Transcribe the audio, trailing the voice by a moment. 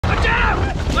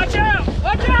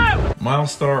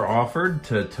Milestar offered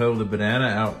to tow the banana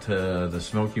out to the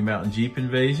Smoky Mountain Jeep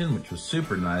Invasion, which was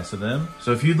super nice of them.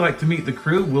 So if you'd like to meet the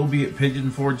crew, we'll be at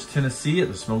Pigeon Forge, Tennessee at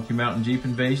the Smoky Mountain Jeep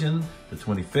Invasion, the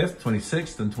 25th,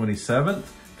 26th, and 27th.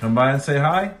 Come by and say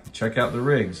hi, check out the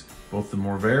rigs. Both the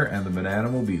MORR and the banana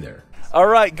will be there. All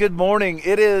right, good morning.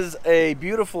 It is a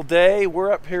beautiful day.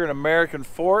 We're up here in American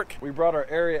Fork. We brought our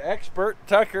area expert,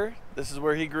 Tucker. This is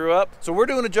where he grew up. So we're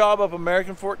doing a job up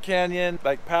American Fork Canyon,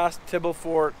 like past Tibble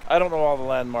Fork. I don't know all the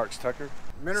landmarks, Tucker.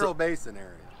 Mineral Basin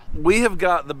area. We have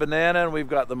got the banana and we've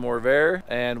got the MORR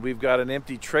and we've got an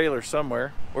empty trailer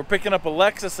somewhere. We're picking up a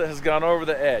Lexus that has gone over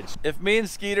the edge. If me and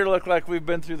Skeeter look like we've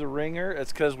been through the ringer,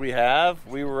 it's because we have.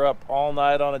 We were up all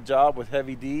night on a job with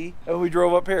Heavy D and we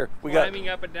drove up here. We climbing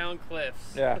up and down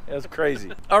cliffs. Yeah, it was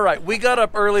crazy. All right, we got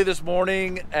up early this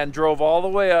morning and drove all the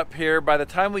way up here. By the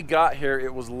time we got here,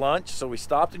 it was lunch, so we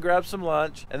stopped and grabbed some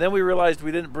lunch. And then we realized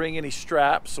we didn't bring any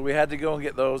straps, so we had to go and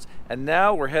get those. And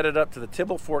now we're headed up to the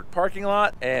Tibble Fork parking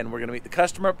lot and we're gonna meet the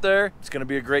customer up there. It's gonna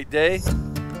be a great day.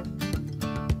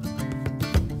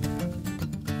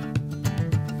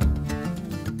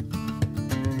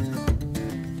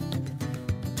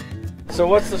 So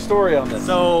what's the story on this?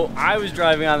 So I was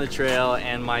driving on the trail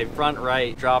and my front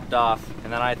right dropped off,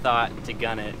 and then I thought to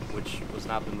gun it, which was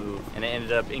not the move. And it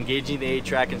ended up engaging the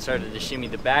A-track and started to shimmy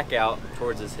the back out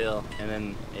towards this hill. And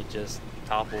then it just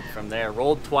toppled from there.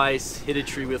 Rolled twice, hit a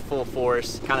tree with full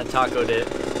force, kind of tacoed it,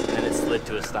 and then it slid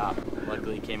to a stop.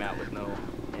 Luckily came out with no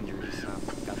injuries, so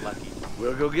got lucky.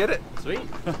 We'll go get it. Sweet.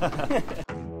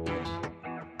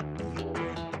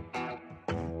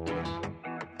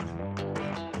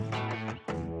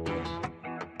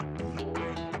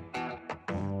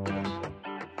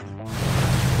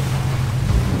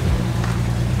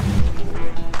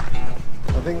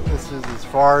 I think this is as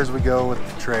far as we go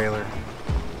with the trailer.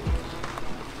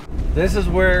 This is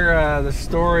where the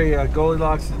story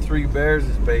Goldilocks and the Three Bears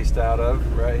is based out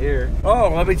of, right here.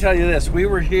 Oh, let me tell you this. We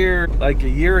were here like a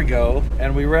year ago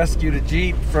and we rescued a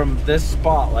Jeep from this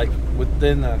spot, like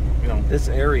within the, this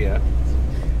area.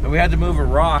 And we had to move a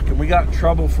rock and we got in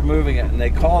trouble for moving it. And they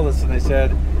called us and they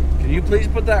said, can you please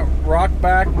put that rock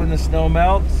back when the snow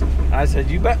melts? And I said,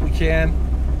 you bet we can.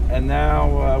 And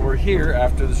now we're here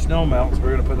after the snow melts.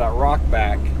 We're gonna put that rock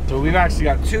back. So we've actually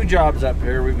got two jobs up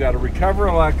here. We've got to recover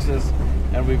a Lexus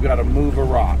and we've got to move a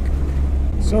rock.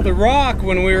 So the rock,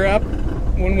 when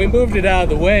we moved it out of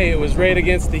the way, it was right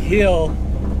against the hill.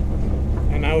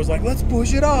 And I was like, let's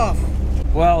push it off.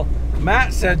 Well,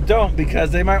 Matt said don't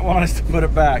because they might want us to put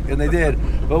it back, and they did.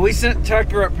 But we sent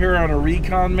Tucker up here on a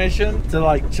recon mission to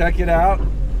like check it out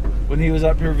when he was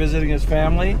up here visiting his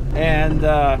family.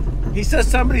 And he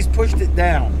says somebody's pushed it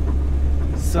down.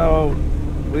 So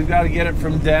we've got to get it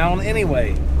from down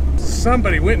anyway.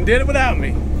 Somebody went and did it without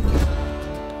me.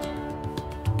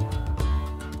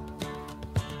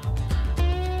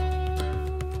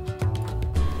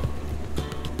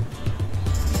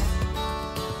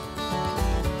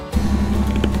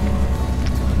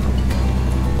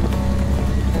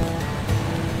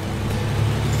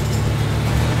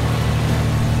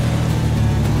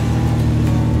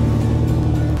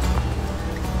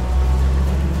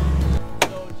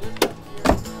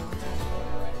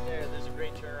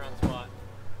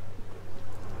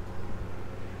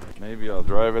 Maybe I'll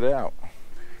drive it out.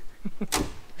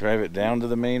 Drive it down to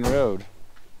the main road.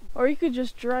 Or you could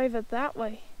just drive it that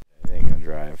way. It ain't gonna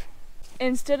drive.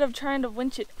 Instead of trying to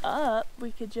winch it up,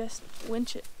 we could just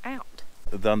winch it out.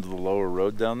 Down to the lower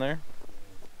road down there?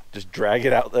 Just drag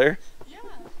it out there? Yeah.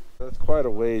 That's quite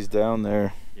a ways down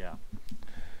there. Yeah.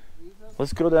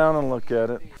 Let's go down and look at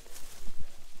it.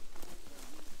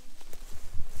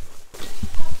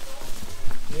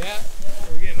 Yeah,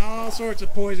 we're getting all sorts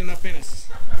of poison up in us.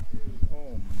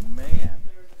 Oh man.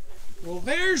 Well,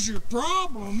 there's your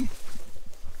problem.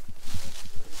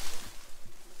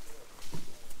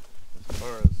 As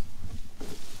far as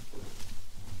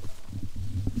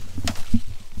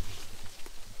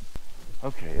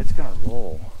okay, it's gonna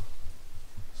roll.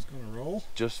 It's gonna roll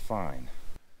just fine.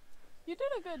 You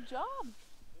did a good job.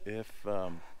 If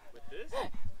With this,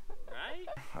 right?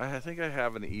 I think I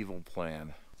have an evil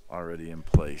plan already in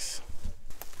place.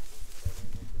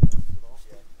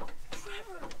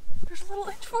 Trevor, there's a little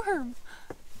inchworm.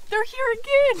 They're here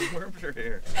again. Worms are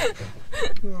here.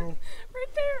 No.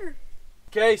 Right there.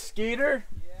 Okay, Skeeter.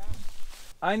 Yeah.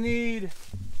 I need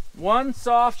one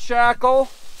soft shackle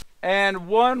and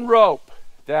one rope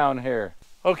down here.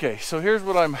 Okay, so here's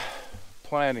what I'm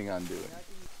planning on doing.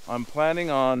 I'm planning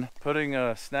on putting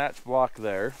a snatch block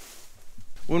there.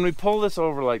 When we pull this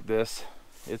over like this,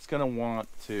 it's gonna want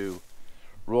to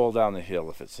roll down the hill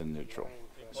if it's in neutral.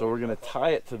 So we're gonna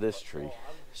tie it to this tree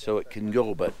so it can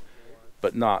go, but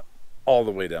not all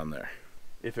the way down there.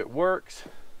 If it works,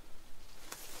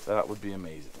 that would be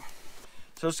amazing.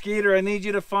 So Skeeter, I need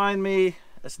you to find me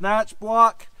a snatch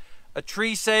block, a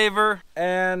tree saver,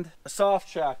 and a soft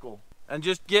shackle. And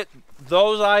just get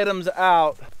those items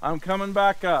out. I'm coming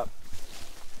back up.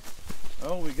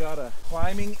 Oh, we got a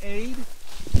climbing aid.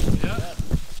 Yeah.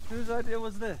 Whose idea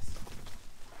was this?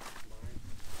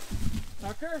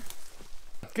 Tucker?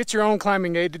 Get your own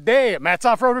climbing aid today at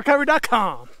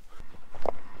mattsoffroadrecovery.com.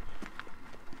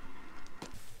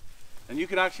 And you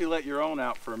can actually let your own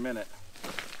out for a minute.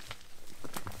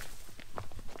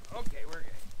 Okay, we're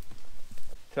good.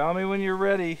 Tell me when you're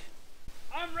ready.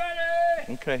 I'm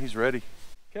ready! Okay, he's ready.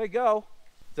 Okay, go.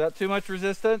 Is that too much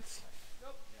resistance?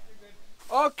 Nope, you're good.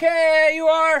 Okay, you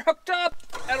are hooked up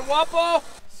at a Wapo.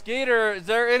 Skeeter, is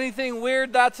there anything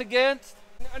weird that's against?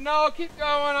 No, keep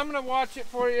going. I'm gonna watch it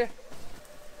for you.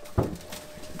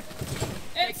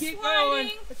 It's Keep sliding.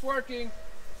 going. It's working.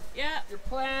 Yeah. Your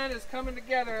plan is coming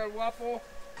together, Waffle.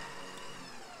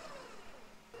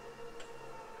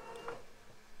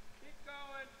 Keep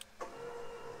going. Okay,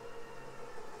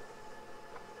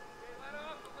 let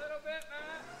off a little bit,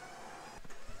 Matt.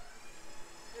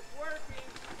 It's working.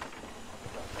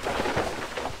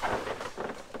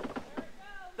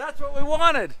 That's what we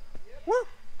wanted. Woo!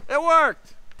 It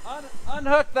worked.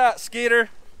 Unhook that, Skeeter.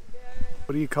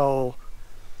 What do you call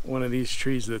one of these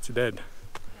trees that's dead?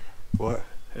 What?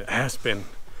 It has been.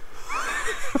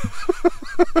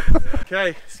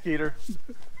 Okay, Skeeter.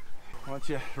 Why don't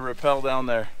you rappel down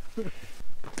there?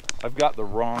 I've got the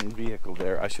wrong vehicle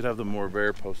there. I should have the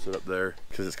MORR posted up there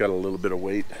because it's got a little bit of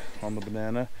weight on the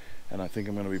banana, and I think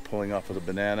I'm going to be pulling off of the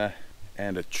banana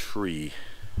and a tree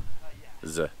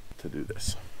to do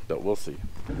this. But we'll see.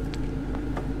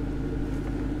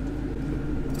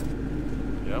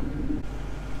 Yep.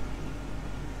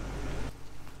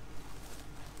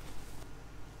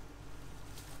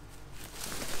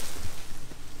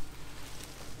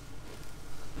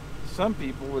 Some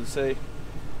people would say,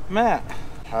 Matt,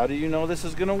 how do you know this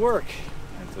is gonna work?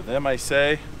 And to them I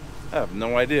say, I have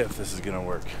no idea if this is gonna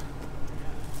work.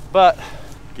 But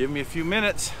give me a few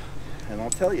minutes and I'll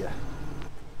tell you.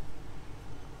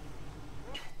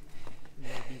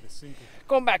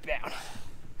 Going back down.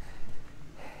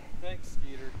 Thanks,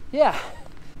 Skeeter. Yeah.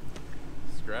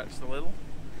 Scratched a little.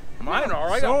 Mine are.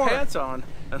 I got pants on,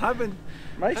 and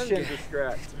my shins are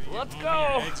scratched. Let's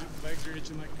go. Legs are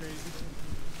itching like crazy.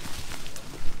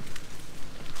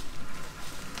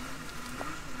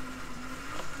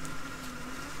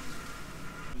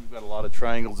 We've got a lot of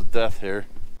triangles of death here.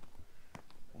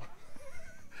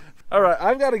 All right,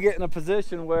 I've got to get in a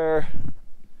position where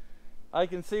I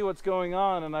can see what's going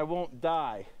on and I won't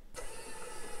die.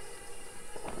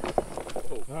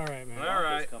 All right, man. All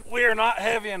right. We are not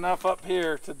heavy enough up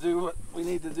here to do what we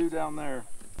need to do down there.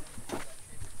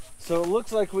 So it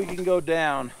looks like we can go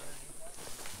down.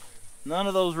 None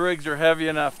of those rigs are heavy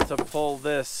enough to pull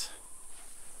this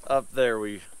up there.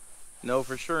 We know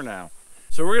for sure now.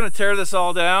 So we're gonna tear this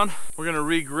all down. We're gonna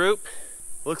regroup.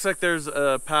 Looks like there's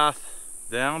a path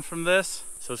down from this.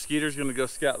 So Skeeter's gonna go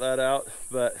scout that out,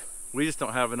 but we just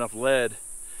don't have enough lead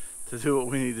to do what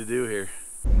we need to do here.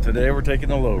 Today we're taking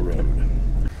the low road.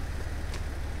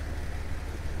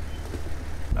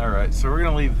 All right, so we're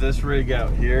gonna leave this rig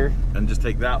out here and just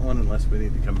take that one unless we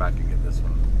need to come back and get this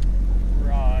one.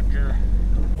 Roger.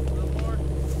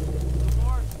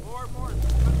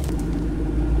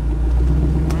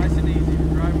 Nice and easy to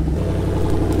drive.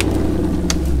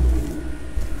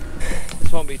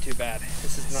 This won't be too bad.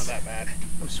 This is not that bad.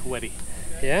 I'm sweaty.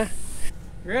 Yeah?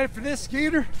 You ready for this,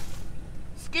 Skeeter?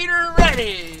 Skeeter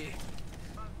ready!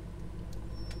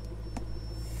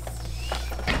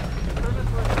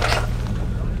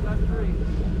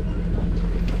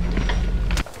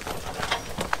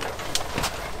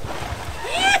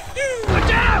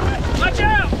 Watch out! Watch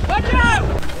out! Watch out!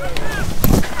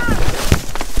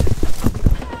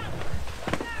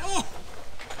 Oh.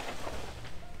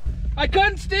 I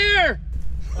couldn't steer!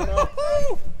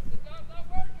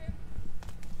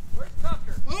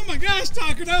 Oh my gosh,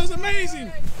 Tucker, that was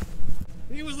amazing!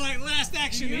 He was like last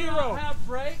action hero. You don't have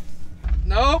brakes?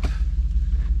 Nope.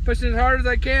 Pushing as hard as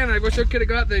I can. I wish I could have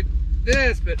got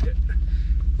this, but it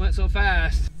went so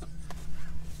fast.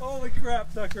 Holy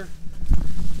crap, Tucker.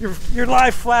 Your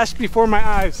life flashed before my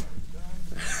eyes.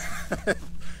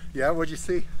 Yeah, what'd you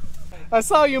see? I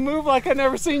saw you move like I'd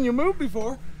never seen you move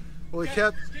before. Well,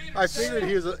 I figured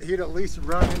he'd at least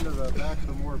run into the back of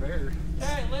the MORR.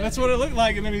 That's what it looked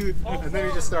like, and then he... And then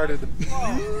he just started to...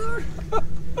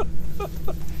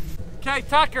 Okay,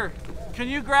 Tucker, Can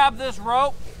you grab this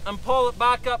rope and pull it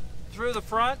back up through the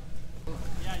front?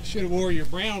 Yeah, you should have wore your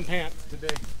brown pants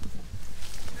today.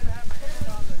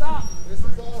 Stop. This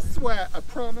is all sweat, I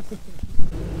promise.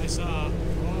 I saw,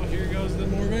 oh, here goes the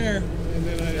MORR, and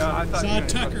then I thought saw you were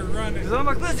Tucker running. I'm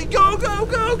like, Lizzie, go, go,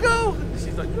 go, go. And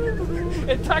she's like,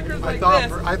 and Tucker's like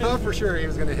this. I thought for sure he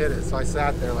was gonna hit it, so I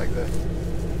sat there like this.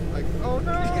 Like, oh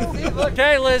no.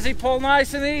 Okay, Lizzie, pull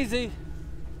nice and easy.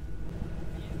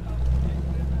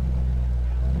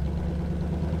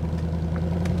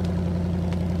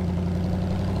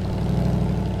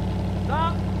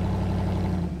 Stop.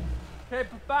 Okay,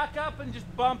 back up and just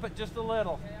bump it just a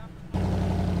little.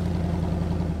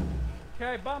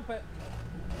 Okay, bump it.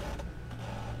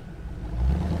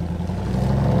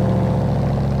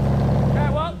 Okay,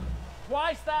 well,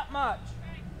 twice that much.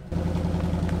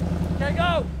 Okay,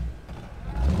 go.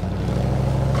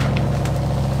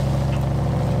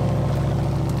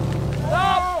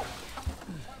 Stop.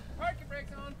 Parking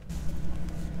brakes on.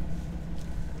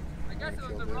 I guess it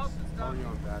was the rope and stuff.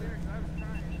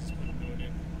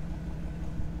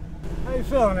 How you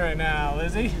feeling right now,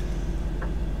 Lizzie?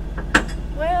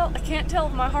 Well, I can't tell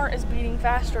if my heart is beating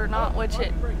faster or not, which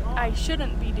I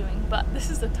shouldn't be doing, but this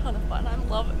is a ton of fun. I'm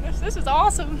loving this. This is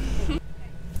awesome.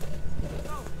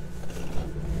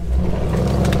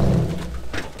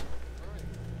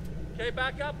 Okay,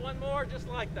 back up one more, just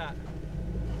like that.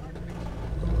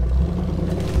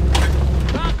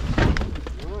 Stop.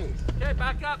 Okay,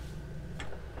 back up.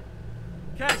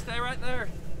 Okay, stay right there.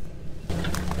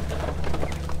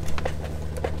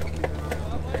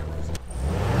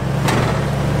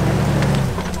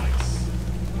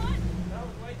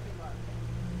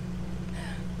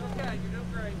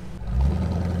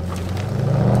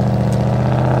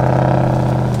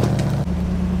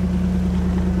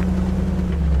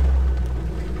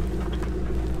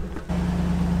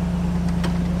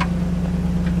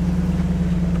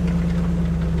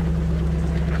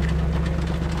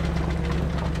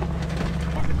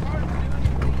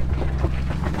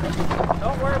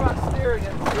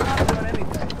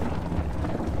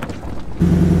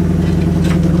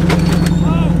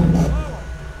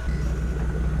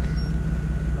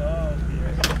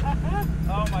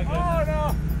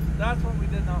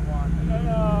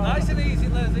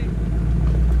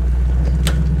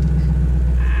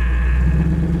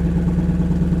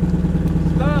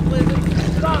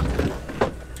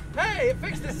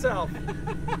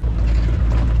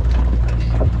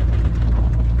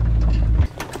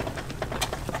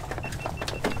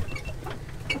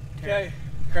 Okay,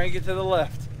 crank it to the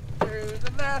left. To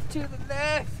the left, to the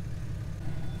left.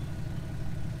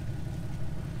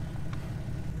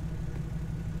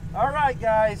 All right,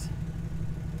 guys.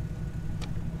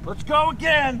 Let's go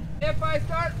again. If I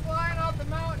start flying off the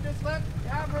mountain, just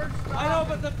have her stop. I know,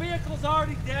 but the vehicle's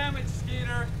already damaged,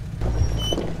 Skeeter.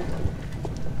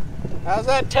 How's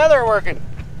that tether working?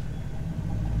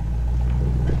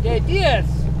 Yeah, yes.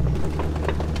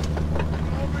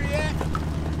 Over yet?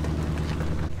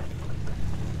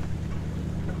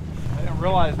 I didn't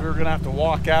realize we were gonna have to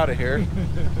walk out of here.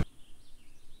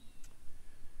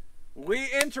 We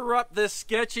interrupt this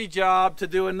sketchy job to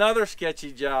do another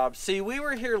sketchy job. See, we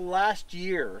were here last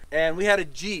year and we had a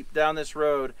Jeep down this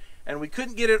road and we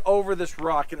couldn't get it over this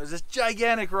rock, and it was this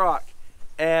gigantic rock.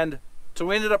 And so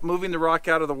we ended up moving the rock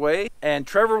out of the way, and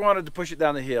Trevor wanted to push it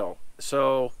down the hill.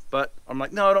 So, but I'm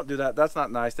like, no, don't do that. That's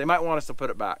not nice. They might want us to put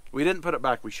it back. We didn't put it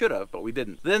back. We should have, but we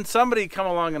didn't. Then somebody come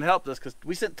along and helped us because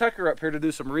we sent Tucker up here to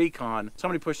do some recon.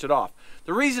 Somebody pushed it off.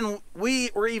 The reason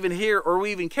we were even here or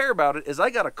we even care about it is I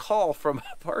got a call from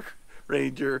a park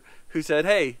ranger who said,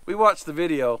 hey, we watched the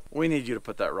video. We need you to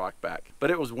put that rock back. But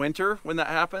it was winter when that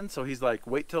happened. So he's like,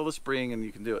 wait till the spring and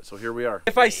you can do it. So here we are.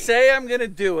 If I say I'm going to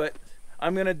do it,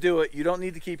 I'm going to do it. You don't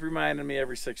need to keep reminding me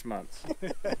every 6 months.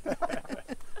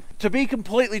 To be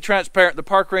completely transparent, the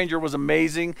park ranger was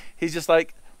amazing. He's just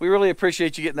like, we really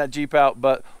appreciate you getting that Jeep out,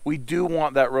 but we do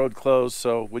want that road closed,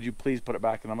 so would you please put it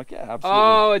back? And I'm like, yeah, absolutely.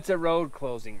 Oh, it's a road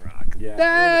closing rock. Yeah.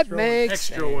 That makes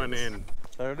extra sense. one in.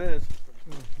 There it is.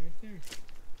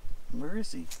 Where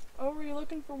is he? Oh, were you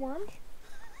looking for worms?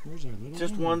 Where's our little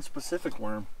Just worm? one specific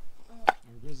worm. Our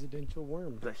residential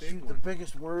worm. The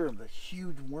biggest worm, the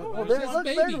huge worm. Oh, Oh, there's there's, his look,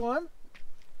 baby. there's one.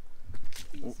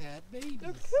 He's had babies.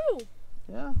 They're cool.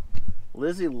 Yeah.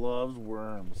 Lizzie loves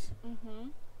worms. Mm-hmm.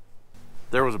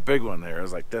 There was a big one there. It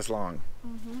was like this long.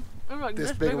 Mm-hmm. They're like This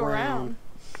this big big around.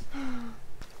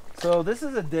 So this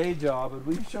is a day job, and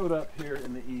we showed up here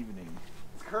in the evening.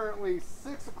 It's currently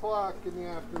 6 o'clock in the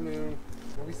afternoon.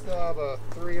 We still have a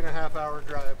 3.5 hour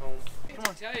drive home. I hate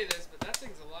to tell you this, but that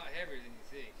thing's a lot heavier than you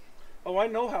think. Oh, I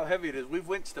know how heavy it is. We've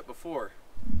winched it before.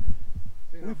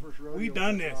 Yeah, We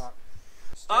done this.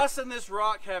 Us and this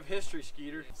rock have history,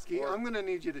 Skeeter. I'm gonna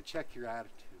need you to check your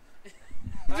attitude.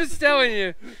 I'm just telling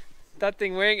you, that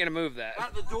thing, we ain't gonna move that.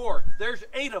 At the door. There's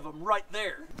 8 of them right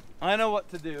there. I know what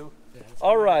to do.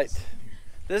 All right.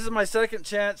 This is my second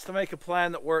chance to make a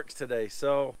plan that works today.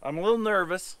 So I'm a little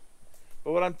nervous,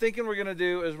 but what I'm thinking we're gonna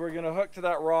do is we're gonna hook to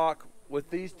that rock with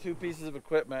these 2 pieces of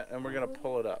equipment and we're gonna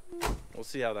pull it up. We'll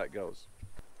see how that goes.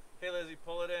 Hey Lizzie,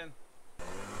 pull it in.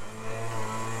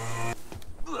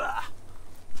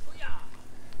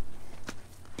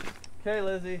 Okay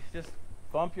Lizzie, just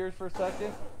bump yours for a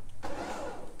second.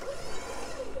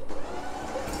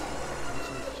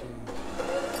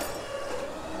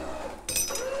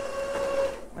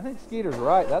 I think Skeeter's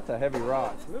right. That's a heavy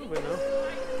rock. A little bit, though.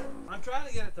 I'm trying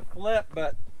to get it to flip,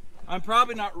 but I'm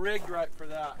probably not rigged right for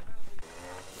that.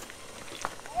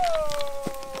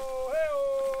 Whoa!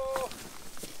 Hey-oh!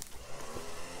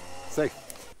 Safe.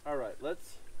 All right,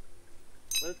 let's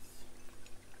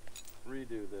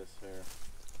redo this here.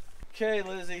 Okay,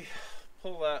 Lizzie,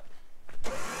 pull that.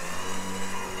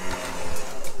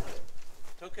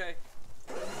 It's okay.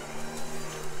 You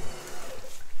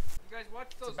guys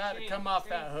watch those. It's about to come off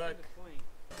that hook.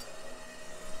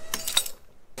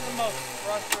 The most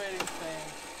frustrating thing.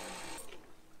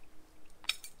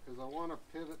 Because I want to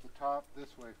pivot the top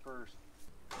this way first.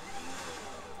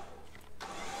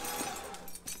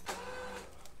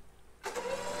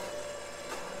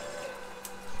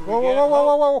 Whoa, whoa, whoa, whoa,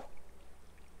 whoa, whoa!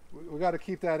 We got to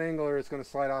keep that angle or it's going to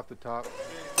slide off the top.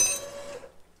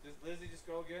 Lizzie, just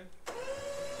go again.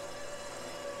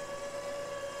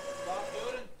 Stop,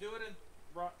 do it in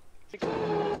front.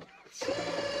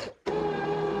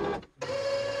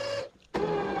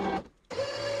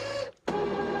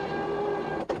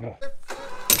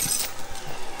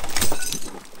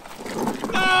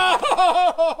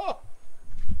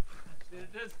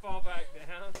 It does fall back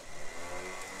down.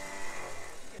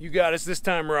 You got us this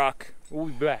time, Rock. We'll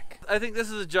be back. I think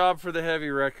this is a job for the heavy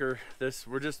wrecker.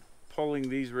 We're just pulling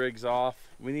these rigs off.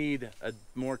 We need a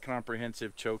more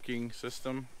comprehensive choking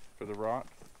system for the rock.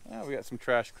 Yeah, we got some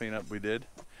trash cleanup we did.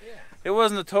 Yeah. It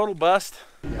wasn't a total bust.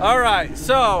 All right,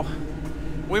 so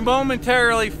we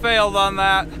momentarily failed on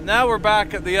that. Now we're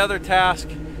back at the other task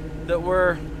that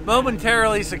we're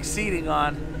momentarily succeeding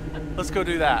on. Let's go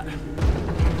do that.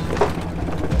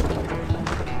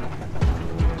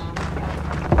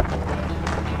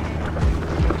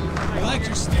 I like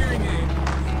your steering aid.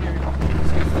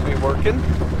 Seems to be working.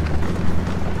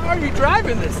 How are you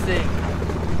driving this thing?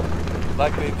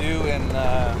 Like they do in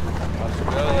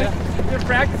Australia. You're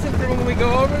practicing for when we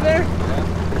go over there?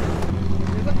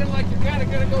 Yeah. You're looking like you're kind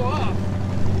of going to go off.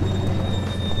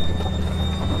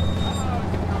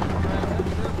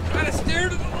 Try to steer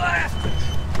to the left.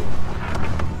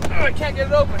 Oh, I can't get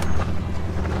it open.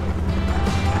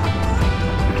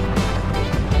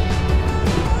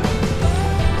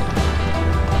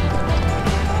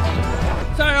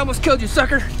 Sorry, I almost killed you,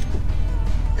 sucker.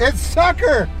 It's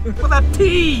Sucker! With a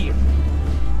T!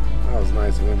 That was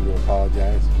nice of him to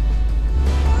apologize.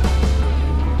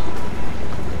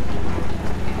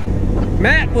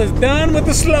 Matt was done with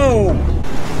the slow.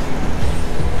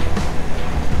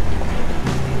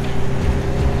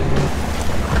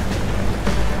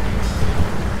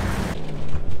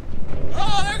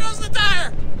 Oh, there goes the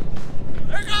tire!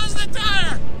 There goes the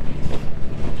tire!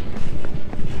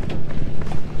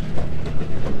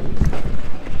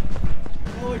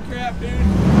 Holy crap, dude.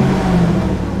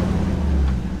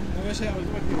 I wish I was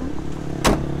with you.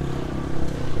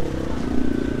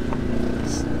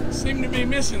 Seem to be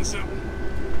missing something.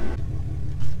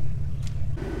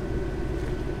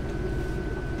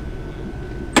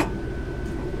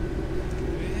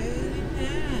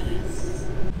 Very nice.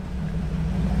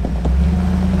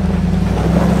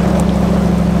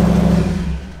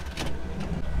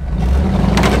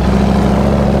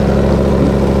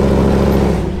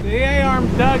 The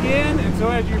A-arm's dug in, and so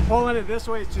as you're pulling it this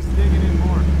way, it's just digging in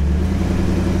more.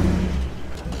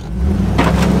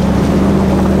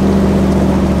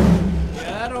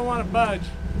 Yeah, I don't want to budge.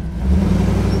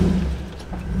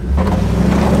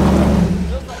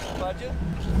 Feels like a budget.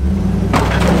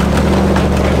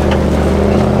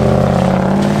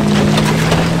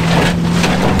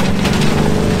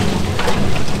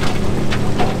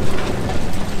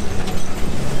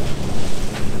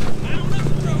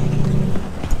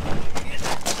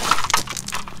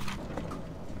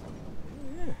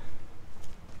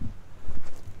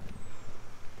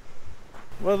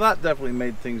 Well, that definitely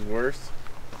made things worse.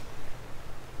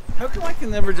 How come I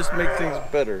can never just make things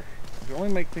better? I can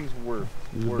only make things worse.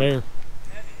 There.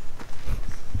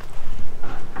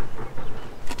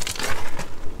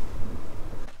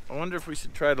 I wonder if we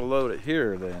should try to load it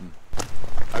here then.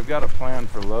 I've got a plan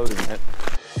for loading it.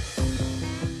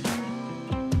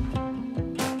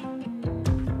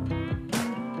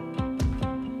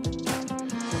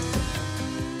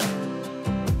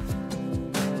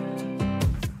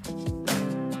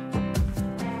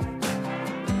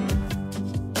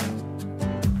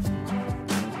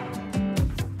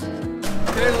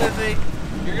 Okay, Lizzie,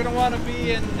 you're gonna want to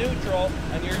be in neutral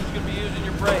and you're just gonna be using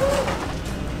your brakes.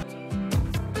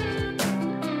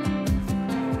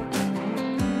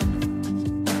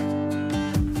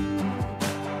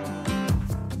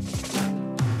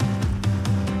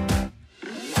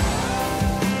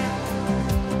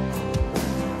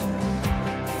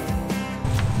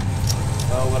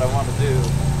 What I want to do.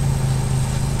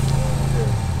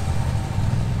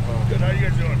 Good, how you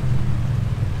guys doing?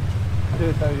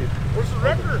 Dude, how you? Where's the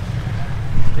record?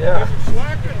 Yeah.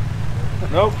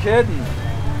 Slacking. No kidding.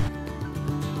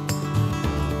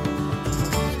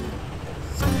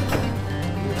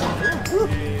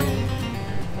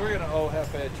 We're gonna owe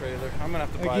Hefe a trailer. I'm gonna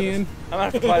have to buy this. I'm gonna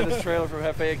have to buy this trailer from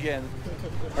Hefe again.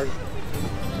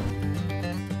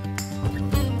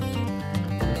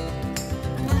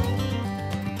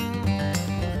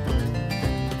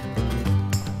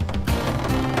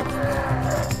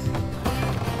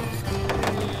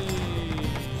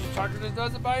 Tucker just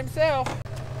does it by himself.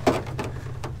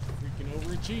 Freaking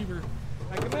overachiever.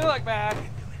 I can be like that.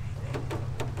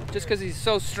 Just because he's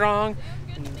so strong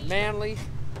and manly.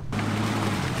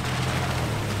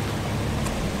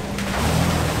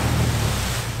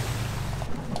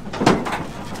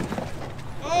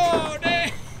 Oh,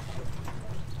 dang!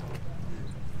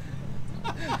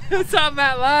 What's up,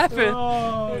 Matt, laughing?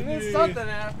 Oh, There's something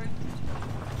happened.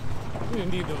 We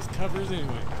didn't need those covers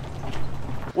anyway.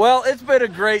 Well, it's been a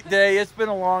great day. It's been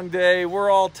a long day. We're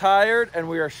all tired and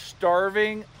we are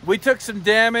starving. We took some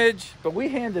damage, but we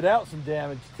handed out some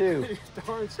damage too.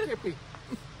 Darn Skippy.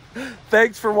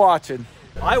 Thanks for watching.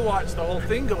 I watched the whole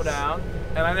thing go down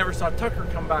and I never saw Tucker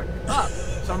come back up.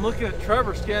 So I'm looking at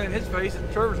Trevor scanning his face and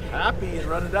Trevor's happy and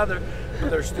running down there.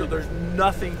 But there's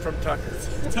nothing from Tucker.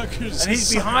 Tucker's And he's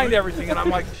just behind everything and I'm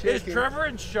like, is Trevor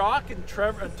in shock and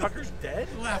Tucker's dead?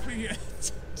 laughing at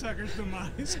Tucker's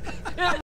demise.